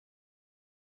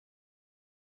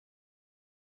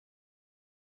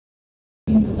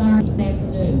Desire this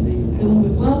afternoon. So we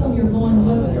would welcome your going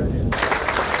with us.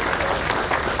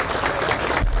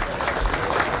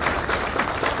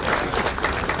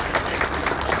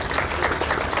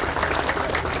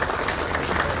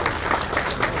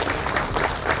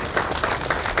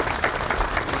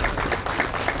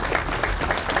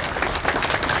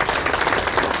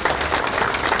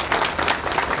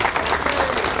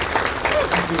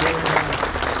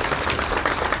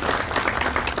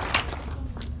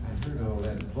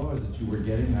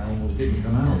 Getting, I almost didn't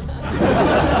come out.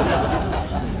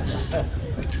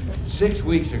 6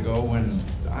 weeks ago, when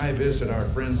I visited our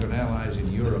friends and allies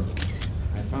in Europe,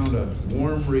 I found a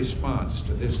warm response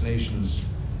to this nation's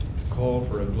call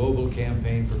for a global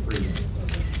campaign for freedom.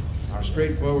 Our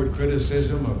straightforward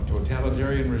criticism of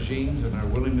totalitarian regimes and our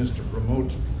willingness to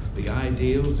promote the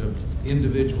ideals of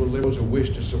individual liberals who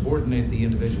wish to subordinate the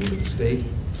individual to the state.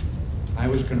 I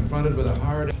was confronted with a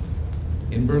hard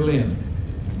in Berlin.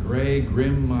 Gray,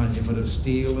 grim monument of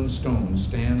steel and stone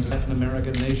stands. Latin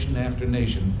American nation after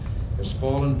nation has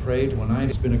fallen prey to an idea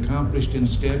that's been accomplished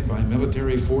instead by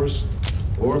military force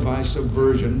or by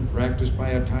subversion practiced by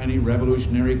a tiny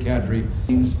revolutionary cadre.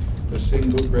 The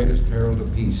single greatest peril to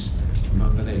peace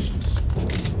among the nations.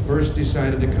 First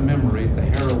decided to commemorate the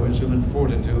heroism and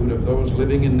fortitude of those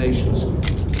living in nations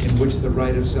in which the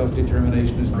right of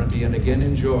self-determination is guaranteed, and again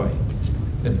enjoy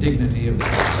the dignity of the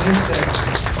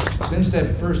Since that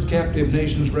first captive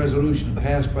nations resolution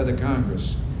passed by the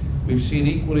Congress, we've seen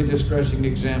equally distressing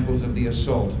examples of the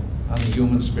assault on the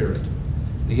human spirit.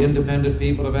 The independent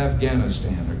people of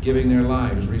Afghanistan are giving their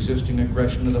lives resisting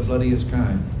aggression of the bloodiest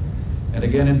kind. And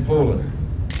again in Poland,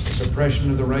 the suppression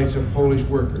of the rights of Polish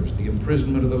workers, the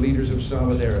imprisonment of the leaders of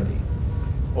Solidarity.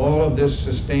 All of this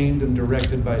sustained and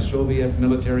directed by Soviet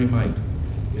military might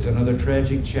is another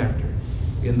tragic chapter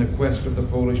in the quest of the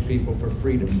Polish people for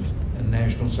freedom and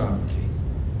national sovereignty.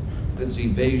 Its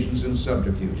evasions and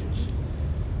subterfuges.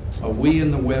 We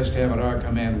in the West have at our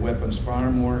command weapons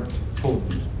far more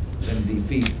potent than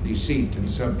deceit and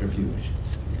subterfuge.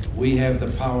 We have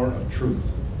the power of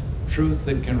truth. Truth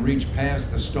that can reach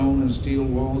past the stone and steel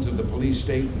walls of the police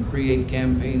state and create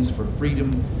campaigns for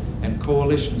freedom and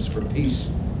coalitions for peace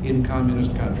in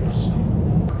communist countries.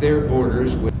 Their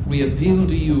borders, we appeal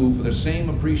to you for the same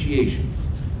appreciation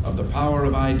of the power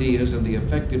of ideas and the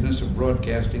effectiveness of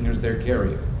broadcasting as their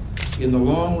carrier. In the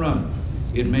long run,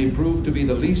 it may prove to be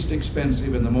the least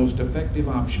expensive and the most effective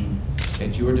option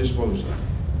at your disposal.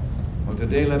 Well,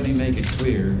 today let me make it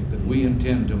clear that we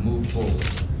intend to move forward,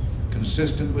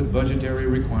 consistent with budgetary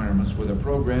requirements, with a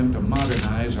program to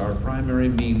modernize our primary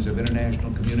means of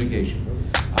international communication,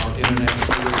 our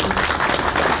international relations.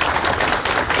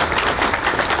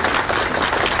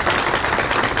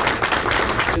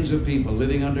 Millions of people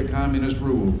living under communist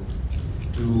rule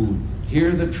to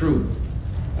hear the truth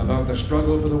about the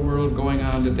struggle for the world going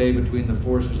on today between the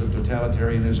forces of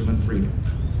totalitarianism and freedom.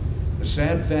 The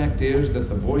sad fact is that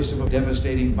the voice of a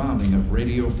devastating bombing of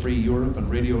Radio Free Europe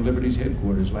and Radio Liberty's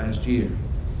headquarters last year.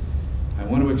 I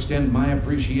want to extend my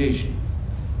appreciation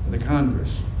to the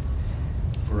Congress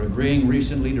for agreeing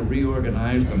recently to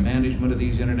reorganize the management of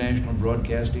these international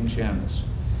broadcasting channels.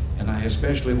 And I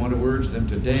especially want to urge them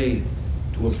today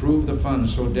to approve the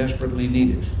funds so desperately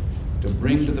needed to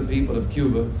bring to the people of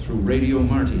Cuba, through Radio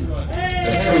Marti,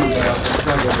 the truth about the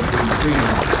struggle between freedom.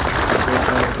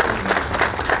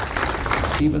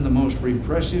 Even the most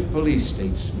repressive police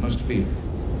states must fear.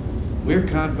 We're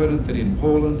confident that in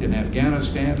Poland, in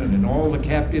Afghanistan, and in all the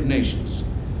captive nations,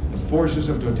 the forces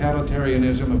of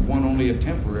totalitarianism have won only a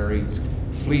temporary,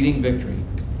 fleeting victory.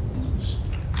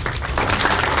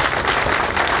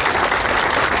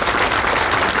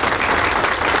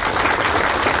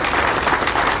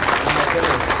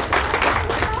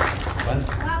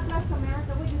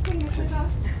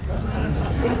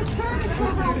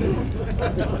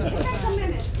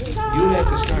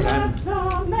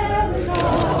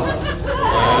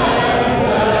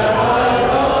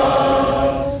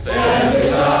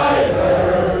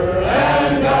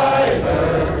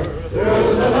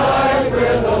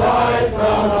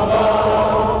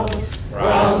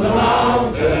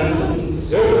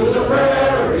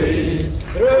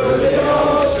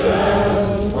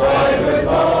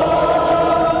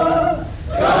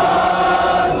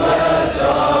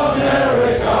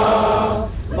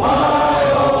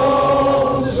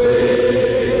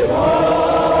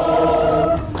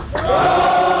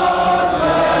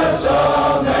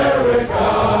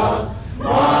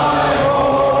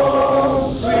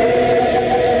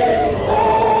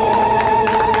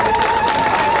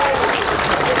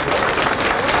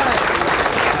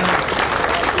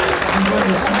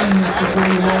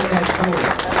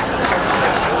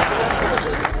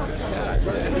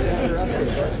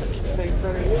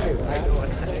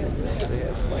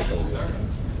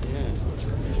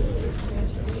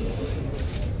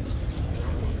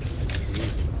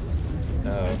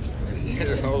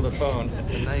 Better hold the phone. It's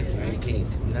the 19th. 19th.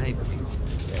 19th.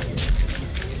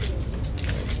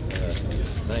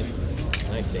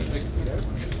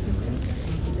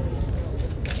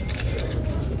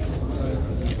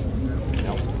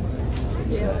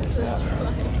 Yes, that's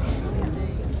right.